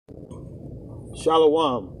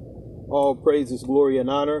Shalom. All praises, glory, and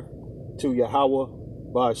honor to Yahweh,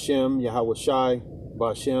 Ba'ashem, Yahweh Shai,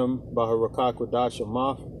 Ba'ashem, Baharakak Wadash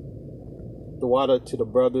Amath. The water to the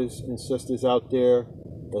brothers and sisters out there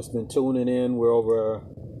that's been tuning in. We're over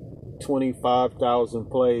 25,000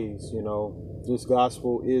 plays. This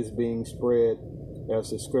gospel is being spread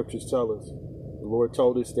as the scriptures tell us. The Lord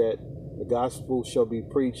told us that the gospel shall be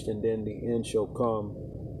preached and then the end shall come.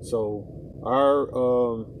 So our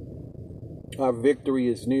victory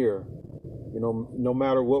is near. No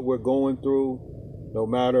matter what we're going through, no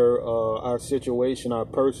matter our situation, our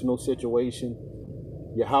personal situation,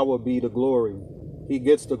 Yahweh be the glory. He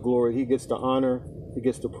gets the glory, he gets the honor, he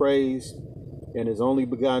gets the praise, and his only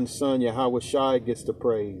begotten son, Yahweh Shai, gets the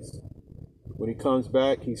praise. When he comes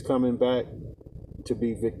back, he's coming back to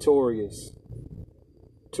be victorious,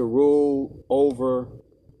 to rule over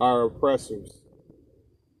our oppressors.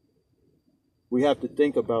 We have to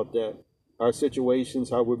think about that. Our situations,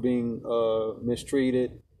 how we're being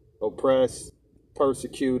mistreated, oppressed,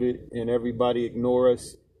 persecuted, and everybody ignore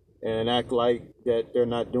us and act like that they're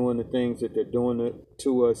not doing the things that they're doing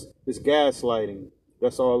to us. It's gaslighting.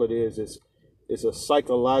 That's all it is. It's a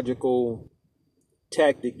psychological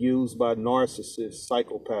tactic used by narcissists,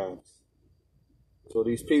 psychopaths. So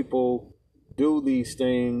these people do these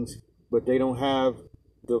things, but they don't have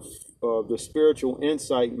the spiritual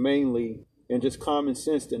insight mainly, and just common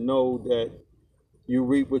sense to know that you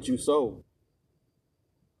reap what you sow.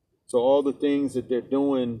 So all the things that they're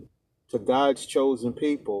doing to God's chosen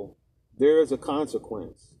people, there is a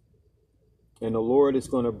consequence. And the Lord is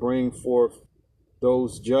going to bring forth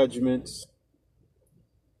those judgments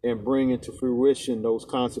and bring into fruition those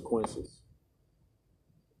consequences.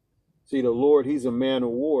 See, the Lord, he's a man of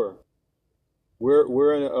war. We're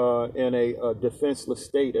in a defenseless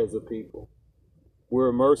state as a people. We're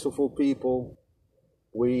a merciful people.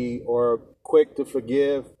 We are quick to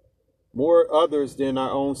forgive more others than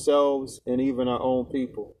our own selves and even our own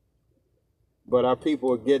people. But our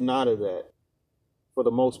people are getting out of that. For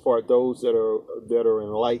the most part, those that are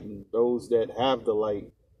enlightened, those that have the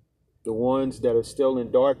light, the ones that are still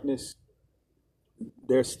in darkness,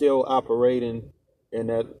 they're still operating in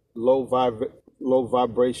that low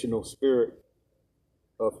vibrational spirit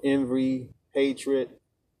of envy, hatred,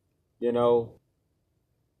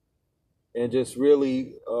 and just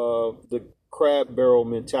really the crab barrel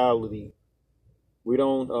mentality. We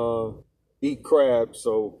don't eat crabs,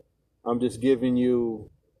 so I'm just giving you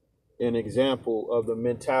an example of the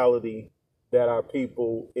mentality that our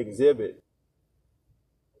people exhibit.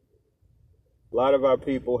 A lot of our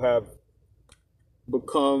people have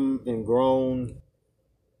become and grown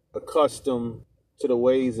accustomed to the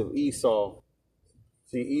ways of Esau.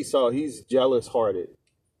 See, Esau, he's jealous-hearted.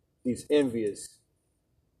 He's envious.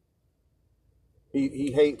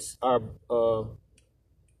 He hates our,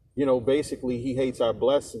 basically he hates our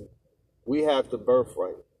blessing. We have the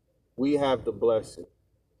birthright. We have the blessing.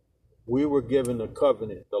 We were given the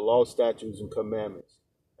covenant, the law, statutes, and commandments.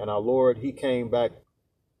 And our Lord, he came back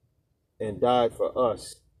and died for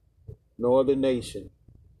us. No other nation.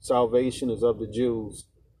 Salvation is of the Jews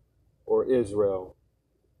or Israel.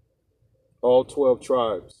 All 12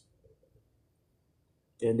 tribes.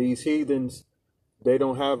 And these heathens, they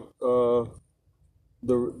don't have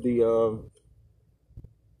the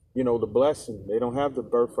blessing. They don't have the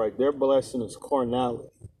birthright. Their blessing is carnality,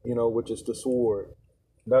 which is the sword.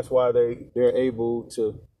 That's why they're able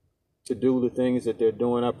to do the things that they're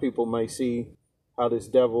doing. Our people might see how this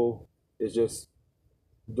devil is just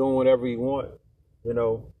doing whatever he wants.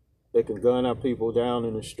 They can gun our people down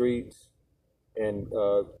in the streets and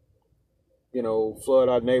flood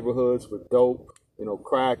our neighborhoods with dope,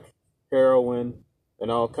 crack, heroin, and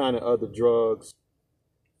all kind of other drugs,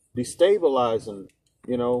 destabilizing,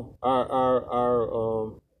 our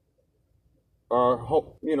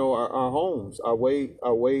homes, our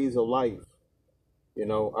ways of life,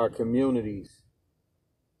 our communities.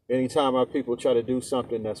 Anytime our people try to do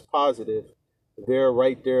something that's positive, they're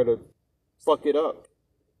right there to fuck it up,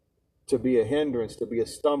 to be a hindrance, to be a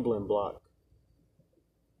stumbling block.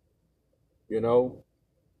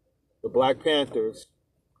 The Black Panthers,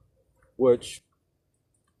 which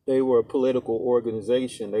they were a political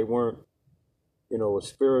organization, they weren't, a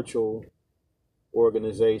spiritual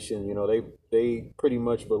organization. They pretty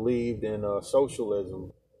much believed in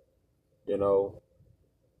socialism,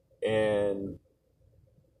 and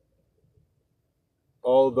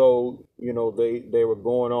although, they were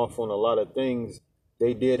going off on a lot of things,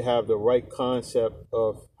 they did have the right concept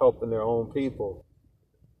of helping their own people.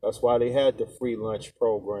 That's why they had the free lunch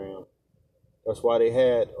program. That's why they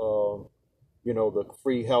had, the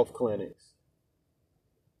free health clinics.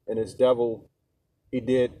 And this devil he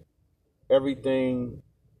did everything,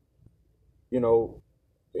 you know,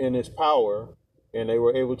 in his power, and they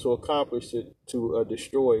were able to accomplish it to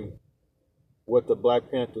destroy what the Black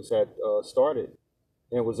Panthers had started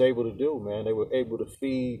and was able to do. Man, they were able to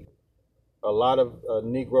feed a lot of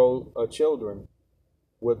Negro children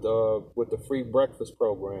with the free breakfast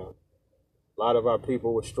program. A lot of our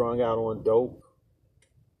people were strung out on dope,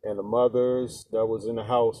 and the mothers that was in the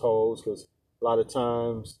households, because a lot of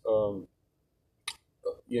times,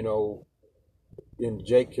 you know, in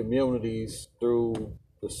Jake communities through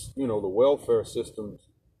the welfare systems,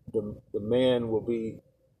 the man will be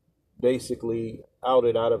basically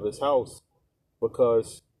outed out of his house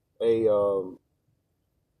because a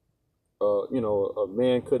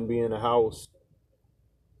man couldn't be in a house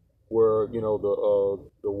where the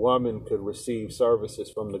woman could receive services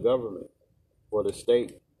from the government or the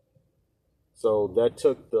state. So that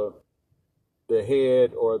took the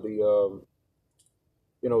head, or the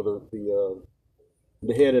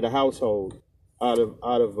head of the household out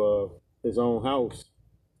of his own house.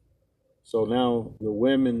 So now the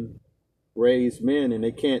women raise men, and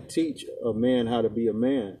they can't teach a man how to be a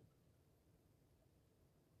man.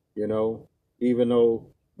 Even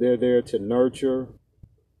though they're there to nurture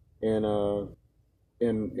and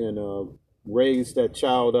raise that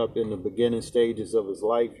child up in the beginning stages of his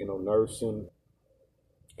life, nursing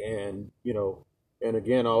and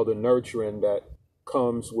again, all the nurturing that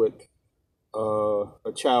comes with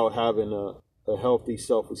a child having a healthy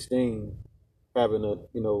self-esteem, having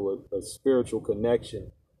a spiritual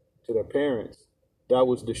connection to their parents. That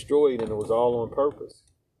was destroyed, and it was all on purpose.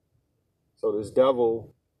 So this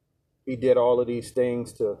devil, he did all of these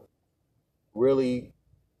things to really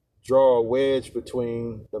draw a wedge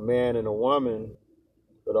between the man and the woman,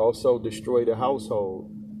 but also destroy the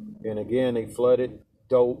household. And again, they flooded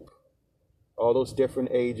dope, all those different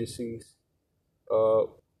agencies,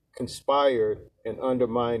 conspired and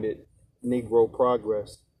undermined Negro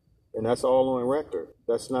progress. And that's all on record.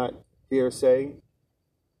 That's not hearsay.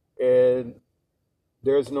 And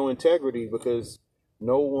there's no integrity, because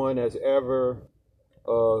no one has ever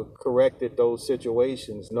corrected those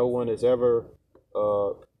situations. No one has ever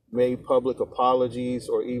made public apologies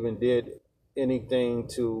or even did anything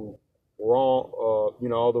to wrong,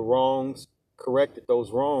 all the wrongs, corrected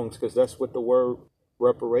those wrongs, because that's what the word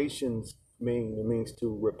reparations mean. It means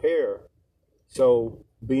to repair. So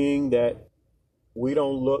being that we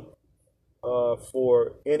don't look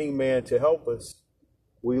for any man to help us,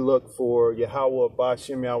 we look for Yahweh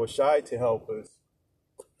Ba'Shem Yahushai to help us.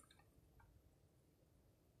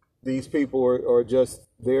 These people are just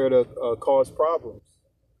there to cause problems.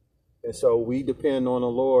 And so we depend on the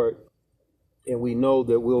Lord, and we know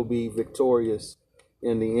that we'll be victorious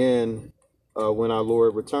in the end when our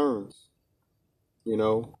Lord returns,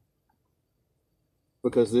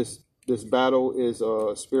 because this battle is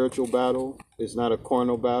a spiritual battle. It's not a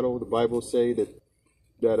carnal battle. The Bible say that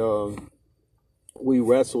we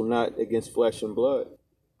wrestle not against flesh and blood.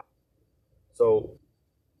 So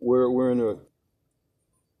we're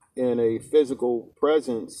in a physical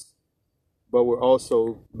presence, but we're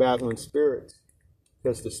also battling spirits,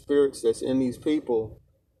 because the spirits that's in these people,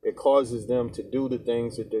 it causes them to do the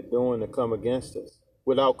things that they're doing to come against us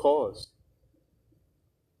without cause.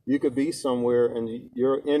 You could be somewhere, and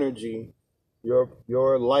your energy,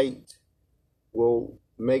 your light will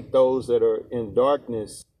make those that are in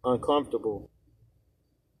darkness uncomfortable.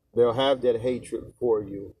 They'll have that hatred for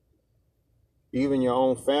you. Even your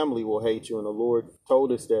own family will hate you. And the Lord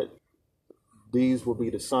told us that these will be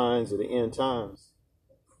the signs of the end times.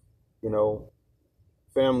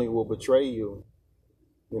 Family will betray you.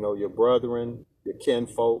 Your brethren, your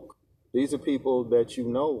kinfolk. These are people that you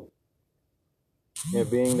know. And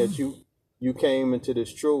being that you came into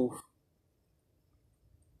this truth,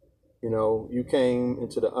 you came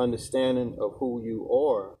into the understanding of who you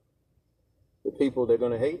are, the people that are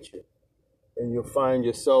going to hate you. And you'll find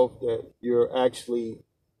yourself that you're actually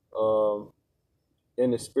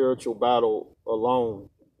in the spiritual battle alone.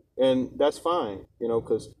 And that's fine,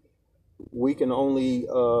 because we can only,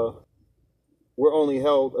 we're only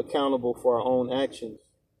held accountable for our own actions.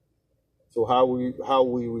 So how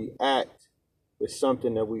we react is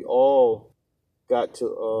something that we all got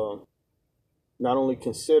to not only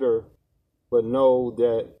consider, but know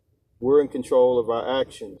that we're in control of our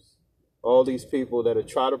actions. All these people that are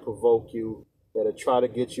try to provoke you, that are try to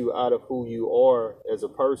get you out of who you are as a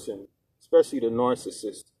person, especially the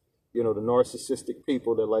narcissist, the narcissistic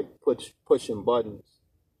people that like pushing buttons,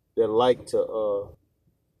 that like to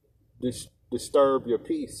disturb your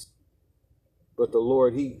peace. But the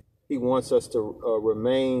Lord, He wants us to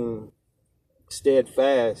remain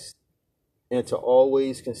steadfast and to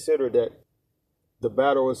always consider that the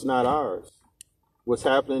battle is not ours. What's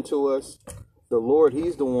happening to us, the Lord,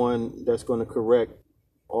 he's the one that's going to correct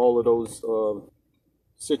all of those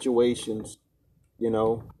situations.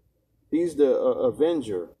 He's the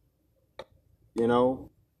avenger.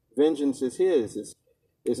 Vengeance is his.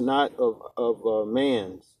 It's not of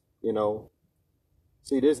man's.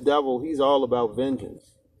 See, this devil, he's all about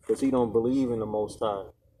vengeance because he don't believe in the Most High.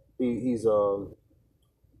 He's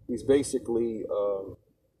basically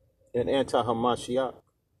an anti-Hamashiach.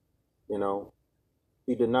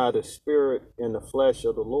 He denied the spirit and the flesh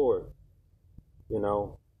of the Lord.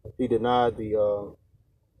 He denied the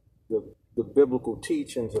biblical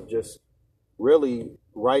teachings of just really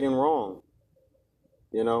right and wrong.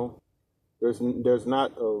 There's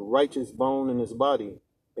not a righteous bone in his body,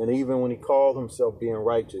 and even when he called himself being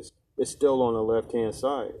righteous, it's still on the left-hand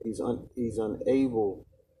side. He's unable,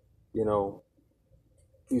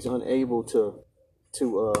 he's unable to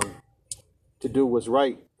do what's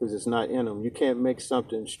right because it's not in him. You can't make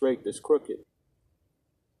something straight that's crooked.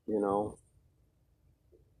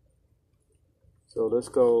 So let's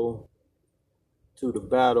go to the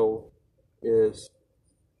battle is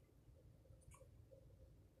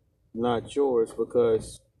not yours,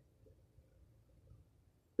 because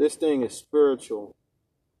this thing is spiritual.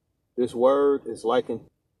 This word is likened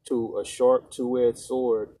to a sharp two-edged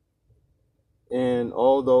sword. And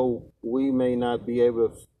although we may not be able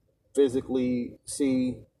to physically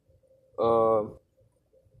see,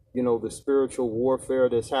 the spiritual warfare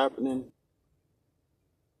that's happening,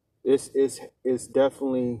 it's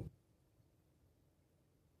definitely,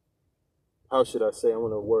 how should I say, I'm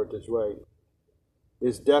going to word this right.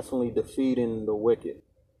 It's definitely defeating the wicked.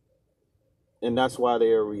 And that's why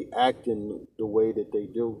they are reacting the way that they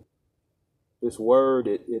do. This word,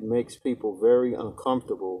 it makes people very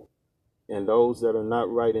uncomfortable. And those that are not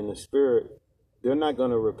right in the spirit, they're not going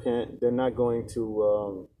to repent. They're not going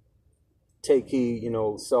to take heed,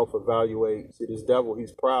 self-evaluate. See, this devil,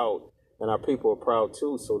 he's proud. And our people are proud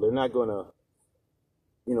too. So they're not going to,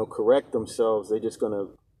 correct themselves. They're just going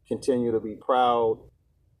to continue to be proud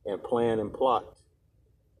and plan and plot.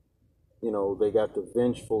 They got the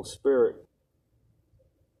vengeful spirit.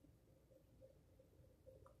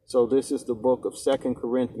 So this is the book of 2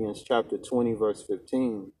 Corinthians chapter 20, verse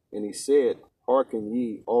 15. And he said, "Hearken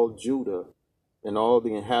ye, all Judah, and all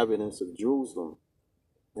the inhabitants of Jerusalem,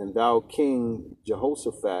 and thou King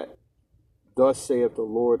Jehoshaphat, thus saith the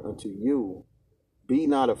Lord unto you, be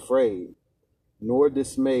not afraid, nor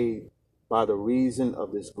dismayed by the reason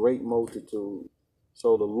of this great multitude."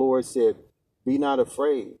 So the Lord said, be not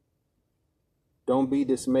afraid. Don't be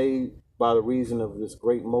dismayed by the reason of this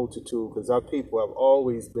great multitude, because our people have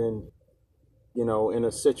always been, in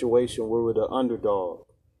a situation where we're the underdog.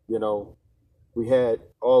 We had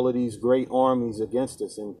all of these great armies against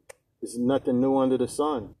us, and there's nothing new under the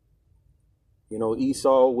sun.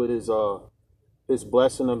 Esau with his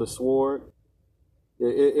blessing of the sword,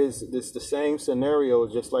 it's the same scenario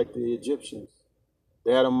just like the Egyptians.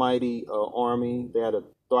 They had a mighty army, they had a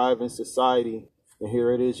thriving society, and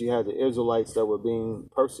here it is, you had the Israelites that were being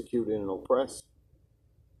persecuted and oppressed.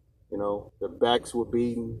 Their backs were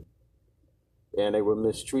beaten, and they were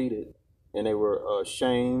mistreated, and they were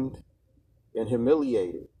shamed and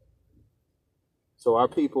humiliated. So our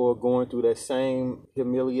people are going through that same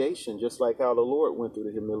humiliation, just like how the Lord went through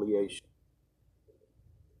the humiliation.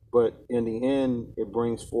 But in the end, it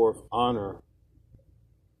brings forth honor,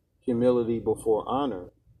 humility before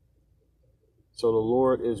honor. So the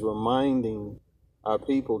Lord is reminding our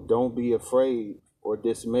people, don't be afraid or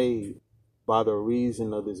dismayed by the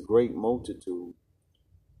reason of this great multitude.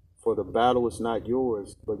 For the battle is not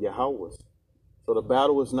yours, but Yahweh's. So the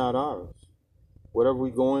battle is not ours. Whatever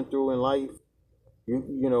we're going through in life,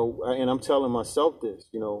 and I'm telling myself this,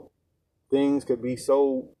 things could be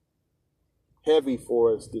so heavy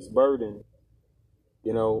for us, this burden,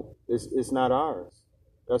 it's not ours.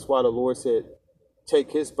 That's why the Lord said,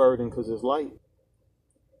 take his burden because it's light.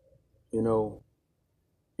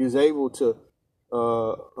 He's able to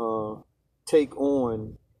take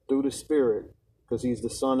on through the Spirit, because he's the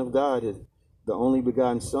Son of God, the only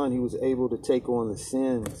begotten Son. He was able to take on the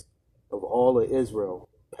sins of all of Israel,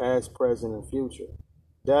 past, present, and future.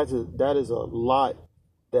 That is a lot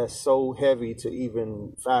that's so heavy to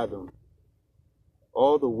even fathom.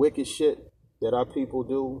 All the wicked shit that our people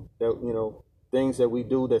do, that things that we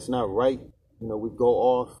do that's not right, we go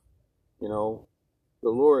off, the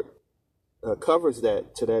Lord covers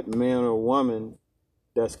that to that man or woman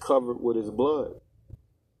that's covered with his blood.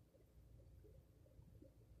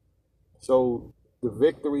 So the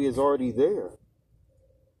victory is already there.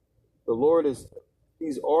 The Lord is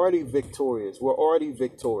He's already victorious. We're already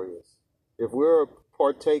victorious. If we're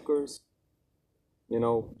partakers,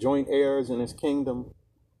 joint heirs in his kingdom,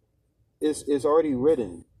 it's already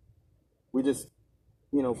written. We just,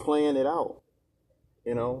 playing it out.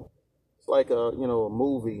 It's like a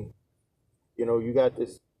movie. You got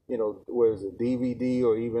this, where it's a DVD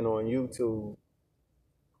or even on YouTube.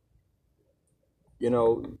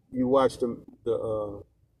 You watch the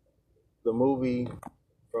movie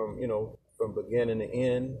from beginning to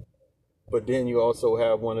end, but then you also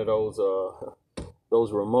have one of those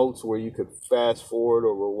remotes where you could fast forward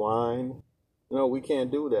or rewind. We can't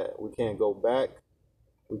do that. We can't go back.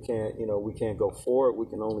 We can't go forward. We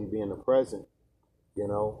can only be in the present,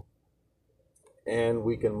 and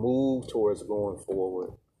we can move towards going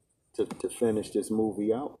forward to finish this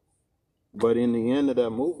movie out. But in the end of that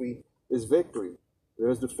movie is victory.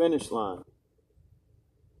 There's the finish line.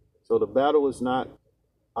 So the battle is not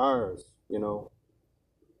ours, The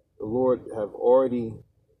Lord have already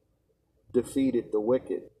defeated the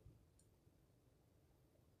wicked.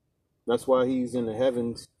 That's why he's in the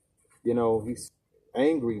heavens. He's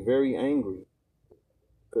angry, very angry,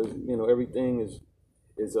 because everything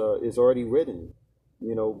is already written.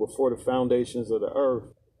 Before the foundations of the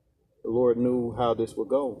earth, the Lord knew how this would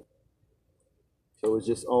go. So it's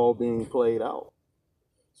just all being played out.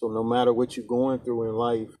 So no matter what you're going through in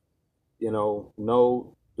life,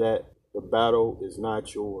 know that the battle is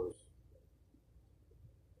not yours.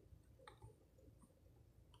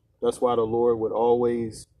 That's why the Lord would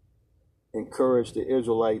always encourage the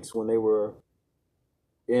Israelites when they were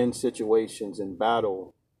in situations in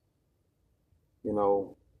battle.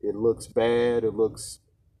 It looks bad. It looks,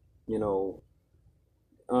 is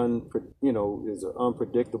an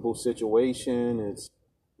unpredictable situation. It's,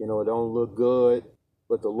 it don't look good.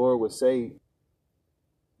 But the Lord would say,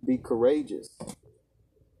 be courageous.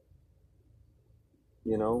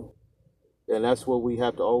 And that's what we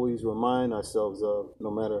have to always remind ourselves of,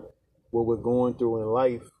 no matter what we're going through in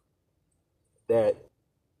life. That,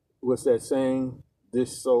 what's that saying?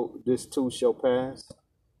 This too shall pass.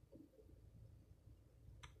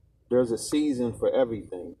 There's a season for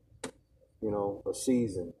everything. A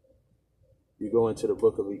season. You go into the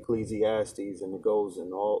book of Ecclesiastes and it goes in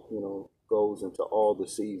goes into all the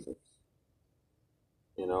seasons.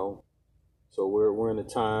 So we're in a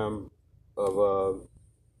time of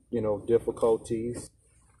difficulties.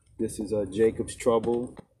 This is Jacob's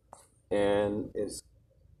trouble, and it's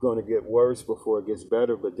going to get worse before it gets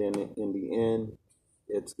better. But then in the end,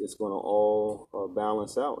 it's going to all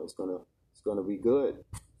balance out. It's going to be good,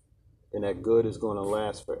 and that good is going to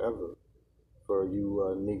last forever for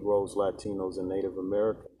you Negroes, Latinos, and Native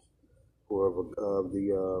Americans who are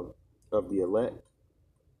of the elect.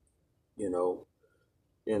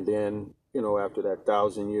 And then after that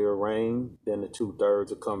 1,000-year reign, then the 2/3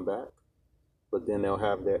 will come back, but then they'll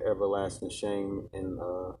have their everlasting shame and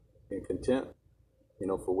contempt,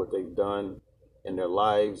 for what they've done in their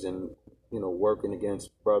lives and working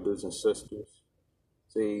against brothers and sisters.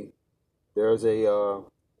 See, there's a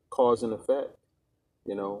cause and effect.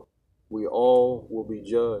 We all will be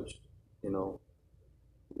judged.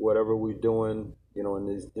 Whatever we're doing,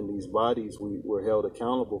 in these bodies, we're held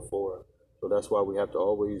accountable for. So that's why we have to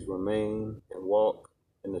always remain and walk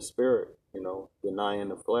in the spirit, denying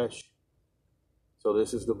the flesh. So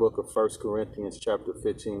this is the book of 1 Corinthians chapter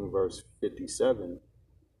 15, verse 57.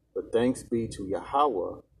 But thanks be to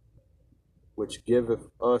Yahweh, which giveth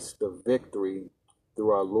us the victory through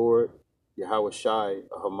our Lord Yahushua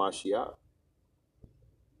HaMashiach.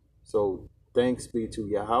 So thanks be to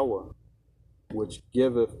Yahweh, which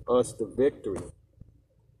giveth us the victory.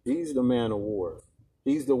 He's the man of war.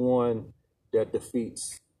 He's the one that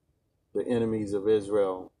defeats the enemies of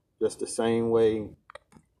Israel, just the same way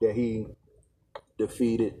that he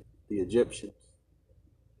defeated the Egyptians.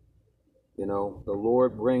 The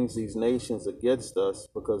Lord brings these nations against us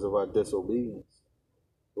because of our disobedience.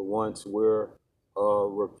 But once we're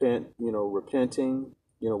repenting,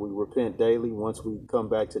 we repent daily. Once we come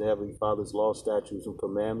back to the Heavenly Father's law, statutes, and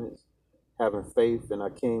commandments, having faith in our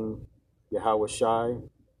King Yahushua,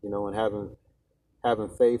 and having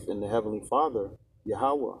faith in the Heavenly Father,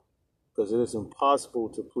 Yahweh, because it is impossible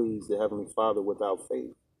to please the Heavenly Father without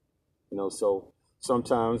faith. So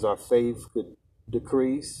sometimes our faith could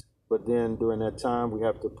decrease, but then during that time we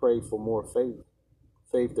have to pray for more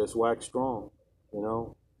faith that's wax strong.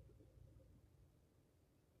 You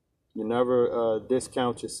never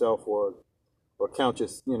discount yourself or count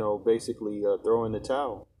your, basically throw in the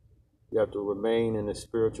towel. You have to remain in the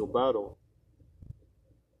spiritual battle,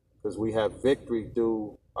 because we have victory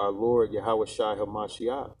through our Lord Yahushua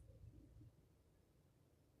HaMashiach.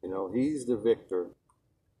 He's the victor.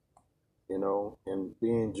 and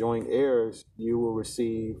being joint heirs, you will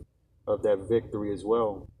receive of that victory as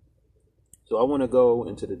well. So I want to go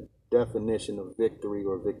into the definition of victory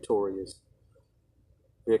or victorious.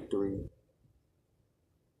 Victory,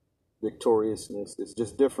 victoriousness. It's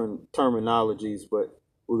just different terminologies, but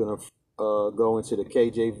we're going to go into the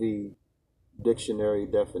KJV dictionary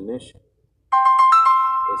definition.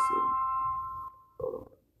 Let's see. Hold on.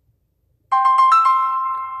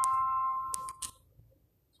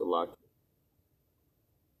 So lock.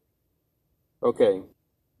 Okay.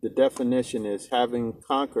 The definition is having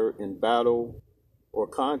conquered in battle or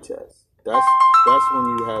contest. That's when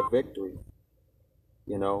you have victory.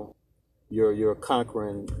 You're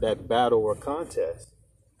conquering that battle or contest.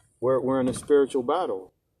 We're in a spiritual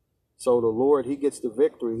battle. So the Lord, he gets the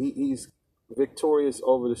victory. He's victorious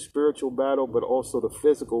over the spiritual battle, but also the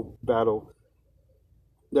physical battle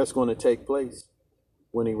that's going to take place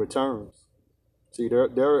when he returns. See,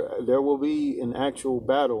 there will be an actual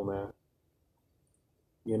battle, man.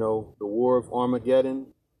 The war of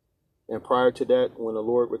Armageddon. And prior to that, when the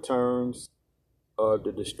Lord returns,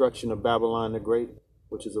 the destruction of Babylon the Great,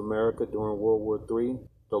 which is America during World War III,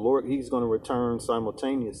 the Lord, he's going to return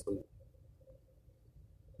simultaneously.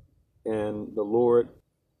 And the Lord,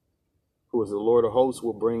 who is the Lord of hosts,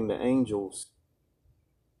 will bring the angels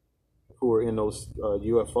who are in those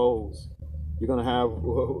UFOs. You're going to have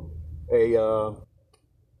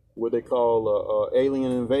what they call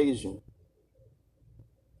alien invasion.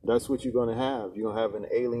 That's what you're going to have. You're going to have an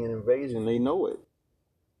alien invasion. They know it.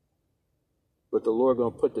 But the Lord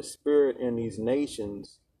going to put the spirit in these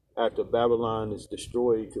nations after Babylon is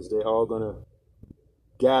destroyed, because they're all going to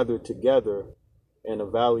gather together in the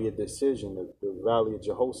Valley of Decision, the Valley of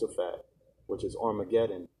Jehoshaphat, which is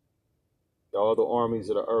Armageddon. All the armies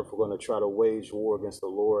of the earth are going to try to wage war against the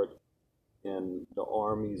Lord and the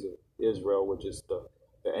armies of Israel, which is the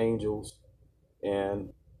angels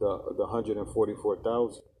and the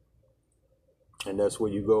 144,000. And that's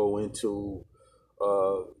where you go into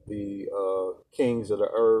the kings of the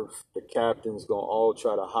earth, the captains, going to all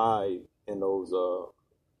try to hide in those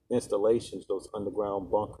installations, those underground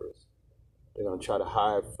bunkers. They're going to try to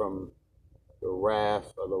hide from the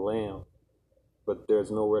wrath of the Lamb, but there's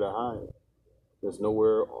nowhere to hide. There's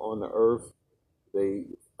nowhere on the earth. They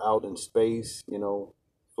out in space,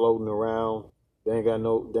 floating around. They got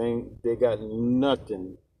nothing, they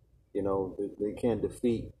can't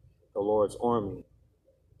defeat the Lord's army.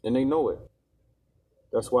 And they know it.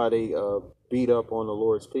 That's why they beat up on the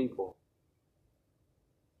Lord's people.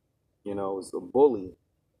 It's a bully.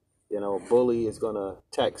 A bully is going to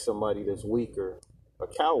attack somebody that's weaker. A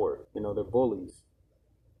coward, they're bullies.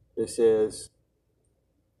 It says,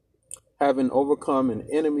 having overcome an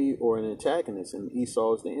enemy or an antagonist, and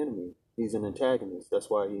Esau is the enemy. He's an antagonist. That's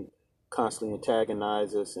why he constantly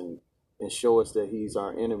antagonizes us and show us that he's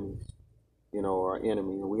our enemy. Our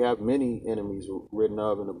enemy. And we have many enemies written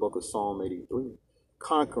of in the book of Psalm 83.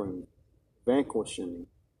 Conquering, vanquishing,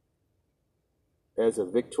 as a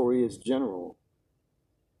victorious general,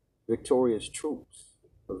 victorious troops,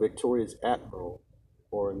 a victorious admiral,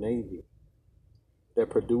 or a navy that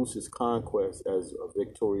produces conquest as a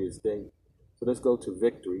victorious day. So let's go to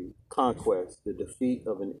victory, conquest, the defeat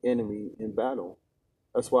of an enemy in battle.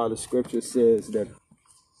 That's why the scripture says that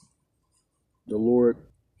the Lord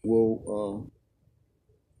will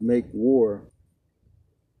make war.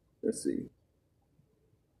 Let's see.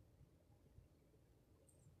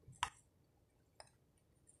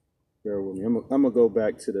 Bear with me. I'm going to go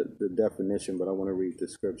back to the definition, but I want to read the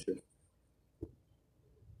scripture.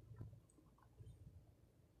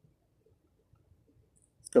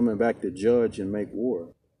 It's coming back to judge and make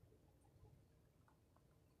war.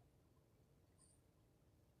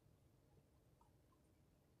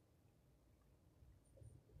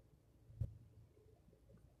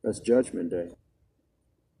 That's Judgment Day.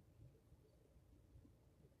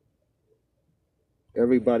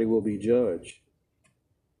 Everybody will be judged.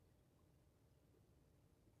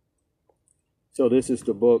 So this is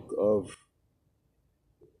the book of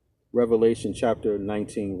Revelation chapter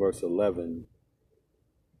 19, verse 11.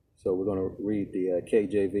 So we're going to read the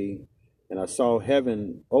KJV. And I saw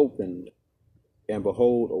heaven opened, and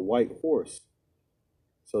behold, a white horse.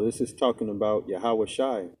 So this is talking about Yahweh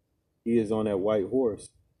Shai. He is on that white horse.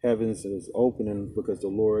 Heavens is opening because the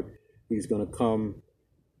Lord, he's going to come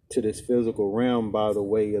to this physical realm by the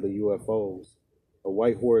way of the UFOs. A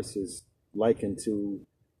white horse is likened to,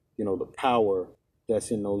 the power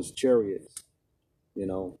that's in those chariots,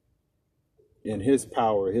 and his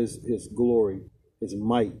power, his glory, his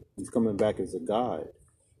might. He's coming back as a God.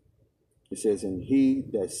 It says, and he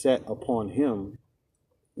that sat upon him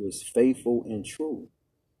was faithful and true.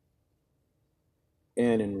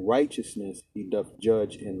 and in righteousness he doth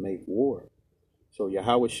judge and make war. So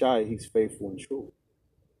Yahweh Shai, he's faithful and true.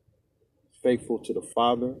 Faithful to the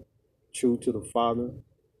Father, true to the Father,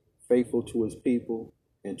 faithful to his people,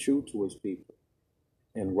 and true to his people.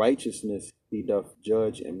 In righteousness he doth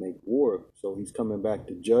judge and make war. So he's coming back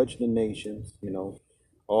to judge the nations,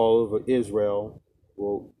 all over Israel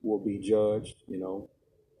will be judged,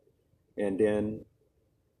 and then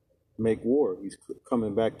make war. He's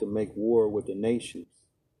coming back to make war with the nations.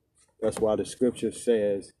 That's why the scripture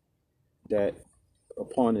says that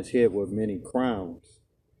upon his head were many crowns.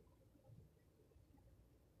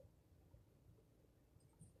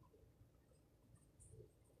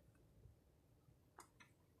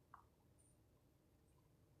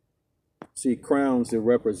 See, crowns, it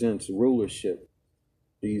represents rulership.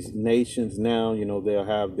 These nations now, they'll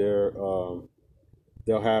have their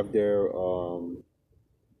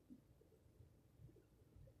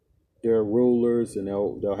rulers, and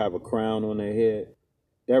they'll have a crown on their head.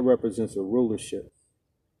 That represents a rulership.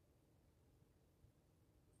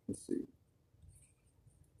 Let's see.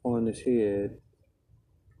 On his head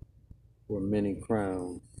were many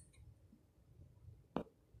crowns.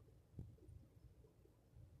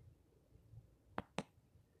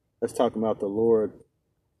 Let's talk about the Lord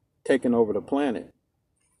taking over the planet.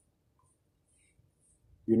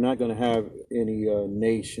 You're not going to have any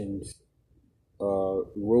nations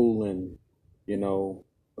ruling,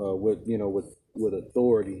 with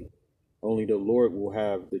authority. Only the Lord will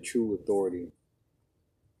have the true authority.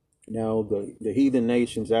 Now, the heathen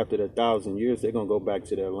nations, after the 1,000 years, they're going to go back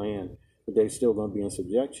to their land, but they're still going to be in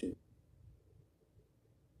subjection.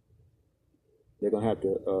 They're going to have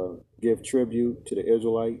to give tribute to the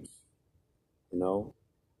Israelites,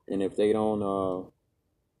 and if they don't,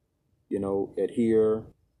 adhere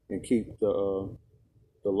and keep the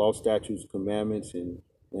law, statutes, commandments,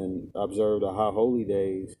 and observe the high holy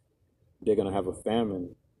days, they're going to have a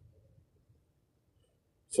famine.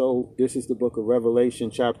 So this is the book of Revelation,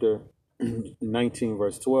 chapter 19,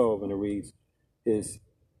 verse 12, and it reads, his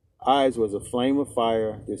eyes was a flame of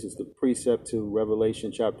fire. This is the precept to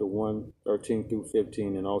Revelation chapter 1, 13 through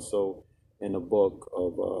 15, and also in the book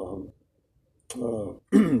of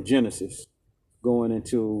Genesis, going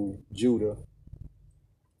into Judah.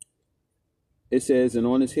 It says, and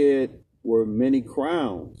on his head were many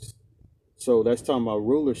crowns. So that's talking about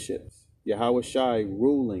rulerships. Yahweh Shai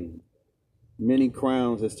ruling. Many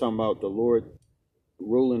crowns, that's talking about the Lord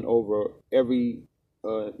ruling over every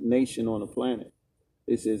nation on the planet.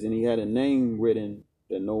 It says, and he had a name written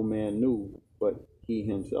that no man knew but he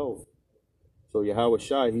himself. So Yahweh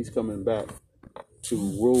Shai, he's coming back to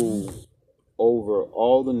rule over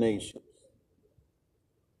all the nations.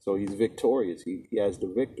 So he's victorious. He has the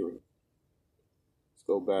victory. Let's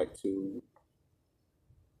go back to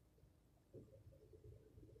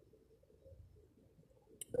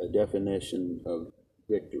a definition of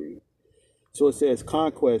victory. So it says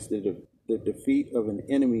conquest, the defeat of an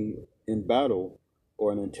enemy in battle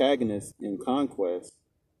or an antagonist in conquest,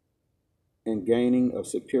 and gaining of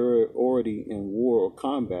superiority in war or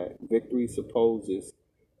combat. Victory supposes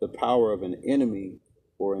the power of an enemy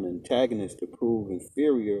or an antagonist to prove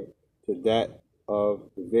inferior to that of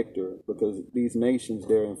the victor, because these nations,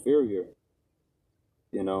 they're inferior.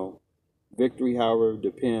 Victory, however,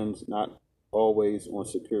 depends not always on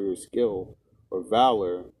superior skill or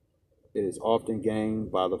valor. It is often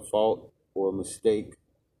gained by the fault or mistake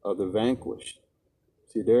of the vanquished.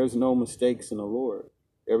 See, there's no mistakes in the Lord.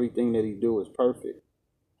 Everything that he do is perfect.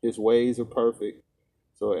 His ways are perfect.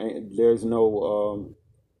 So there's no,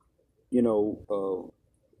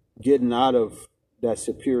 getting out of that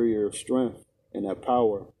superior strength and that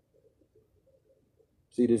power.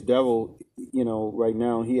 See, this devil, right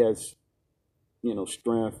now he has,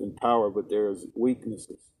 strength and power, but there's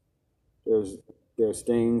weaknesses. There's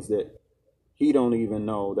things that he don't even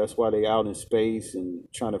know. That's why they out in space and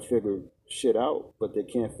trying to figure shit out, but they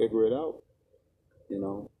can't figure it out.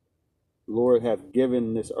 Lord have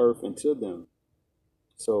given this earth unto them.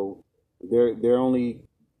 So they're only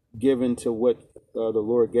given to what the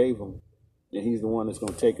Lord gave them, and he's the one that's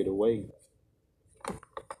going to take it away.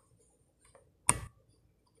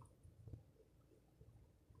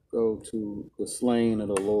 Go to the slain of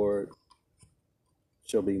the Lord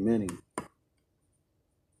shall be many.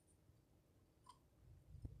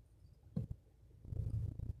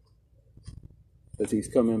 Because he's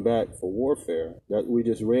coming back for warfare. That we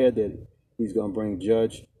just read that he's going to bring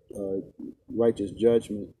righteous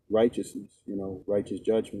judgment, righteousness, righteous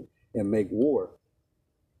judgment, and make war.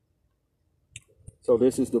 So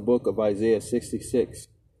this is the book of Isaiah 66,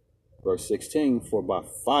 verse 16. For by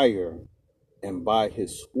fire and by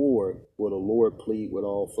his sword will the Lord plead with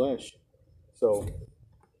all flesh. So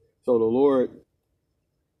the Lord,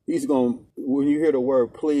 he's going, when you hear the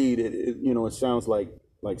word plead, it sounds like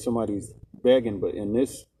somebody's begging, but in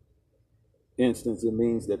this instance, it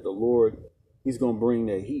means that the Lord, he's going to bring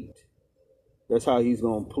that heat. That's how he's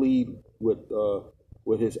going to plead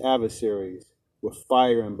with his adversaries, with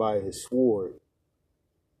fire and by his sword.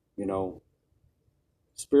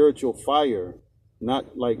 Spiritual fire,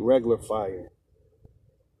 not like regular fire,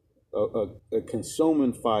 a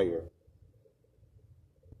consuming fire.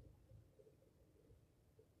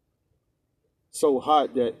 So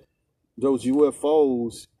hot that those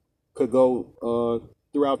UFOs could go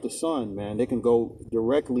throughout the sun, man. They can go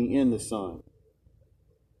directly in the sun.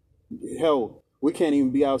 Hell, we can't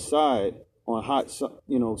even be outside on hot,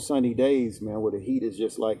 sunny days, man, where the heat is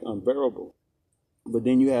just like unbearable. But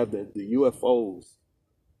then you have the UFOs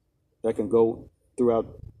that can go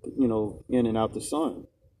throughout, in and out the sun.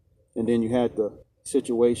 And then you had the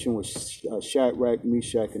situation with Shadrach,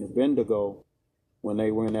 Meshach, and Abednego when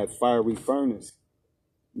they were in that fiery furnace.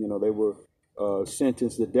 They were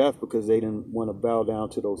sentenced to death because they didn't want to bow down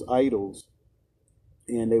to those idols.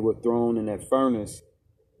 And they were thrown in that furnace.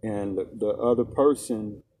 And the other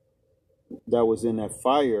person that was in that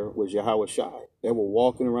fire was Yahweh Shai. They were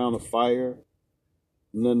walking around the fire.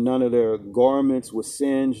 None of their garments were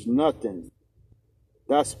singed, nothing.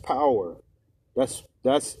 That's power. That's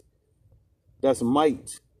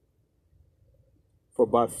might. For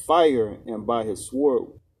by fire and by his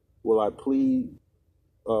sword will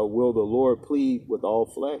will the Lord plead with all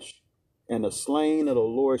flesh. And the slain of the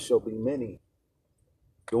Lord shall be many.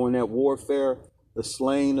 During that warfare, the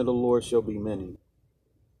slain of the Lord shall be many.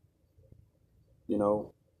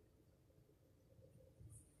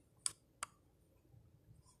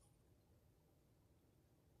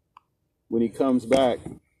 When he comes back,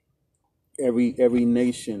 every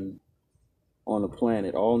nation on the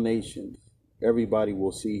planet, all nations, everybody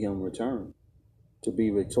will see him return to be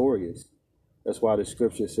victorious. That's why the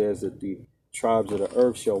scripture says that the tribes of the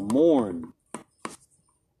earth shall mourn.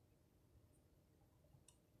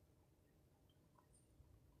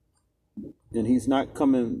 And he's not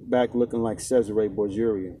coming back looking like Cesare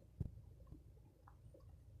Borgia.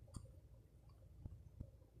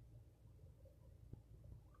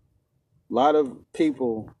 A lot of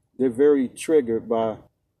people, they're very triggered by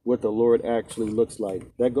what the Lord actually looks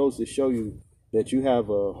like. That goes to show you that you have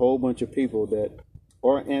a whole bunch of people that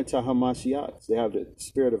are anti-Hamashiach. They have the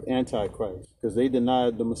spirit of Antichrist because they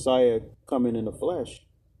denied the Messiah coming in the flesh.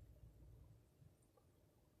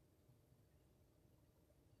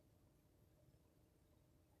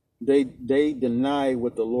 They deny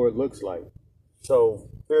what the Lord looks like. So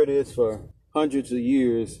here it is for hundreds of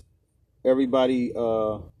years. Everybody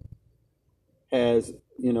has,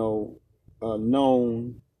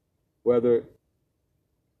 known, whether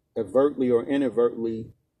overtly or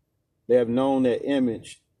inadvertently, they have known that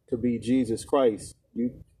image to be Jesus Christ.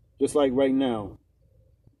 You just like right now,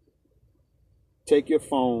 take your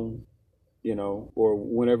phone, or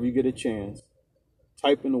whenever you get a chance,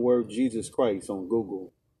 type in the word Jesus Christ on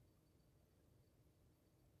Google.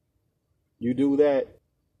 You do that,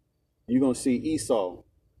 you're going to see Esau,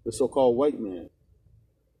 the so-called white man.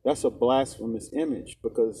 That's a blasphemous image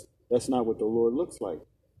because that's not what the Lord looks like.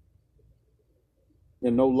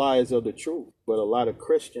 And no lies are the truth, but a lot of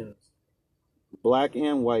Christians, black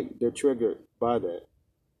and white, they're triggered by that.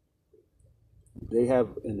 They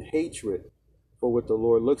have an hatred for what the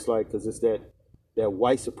Lord looks like because it's that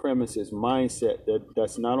white supremacist mindset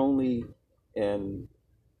that's not only in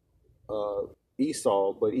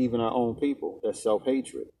Esau, but even our own people, that's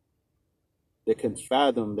self-hatred. They can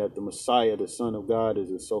fathom that the Messiah, the Son of God, is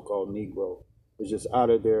a so-called Negro. It's just out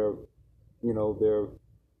of their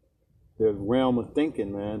realm of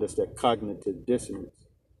thinking, man. That's that cognitive dissonance.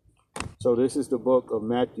 So this is the book of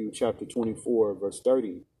Matthew, chapter 24, verse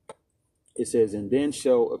 30. It says, "And then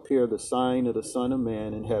shall appear the sign of the Son of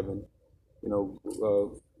Man in heaven."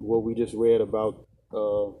 What we just read about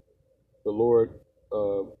the Lord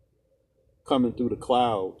coming through the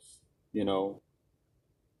clouds,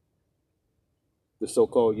 the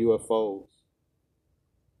so-called UFOs.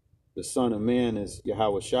 The Son of Man is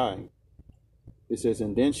Yahweh Shai. It says,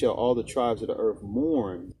 "And then shall all the tribes of the earth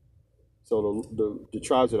mourn." So the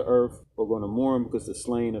tribes of the earth are going to mourn because the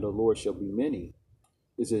slain of the Lord shall be many.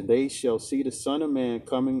 It says, "They shall see the Son of Man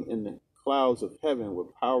coming in the clouds of heaven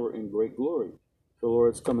with power and great glory." The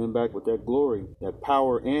Lord's coming back with that glory, that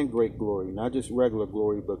power and great glory, not just regular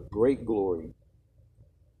glory, but great glory.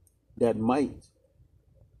 That might,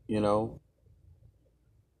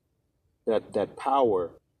 that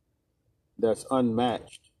power that's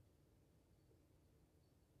unmatched.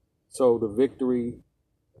 So the victory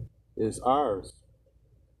is ours.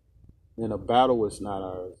 And a battle is not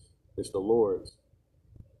ours. It's the Lord's.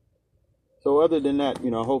 So other than that,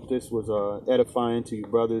 I hope this was edifying to you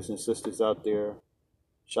brothers and sisters out there.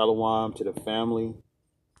 Shalom to the family.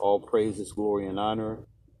 All praises, glory, and honor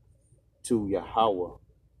to Yahweh.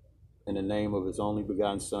 In the name of his only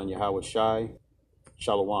begotten son, Yahweh Shai.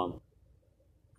 Shalom.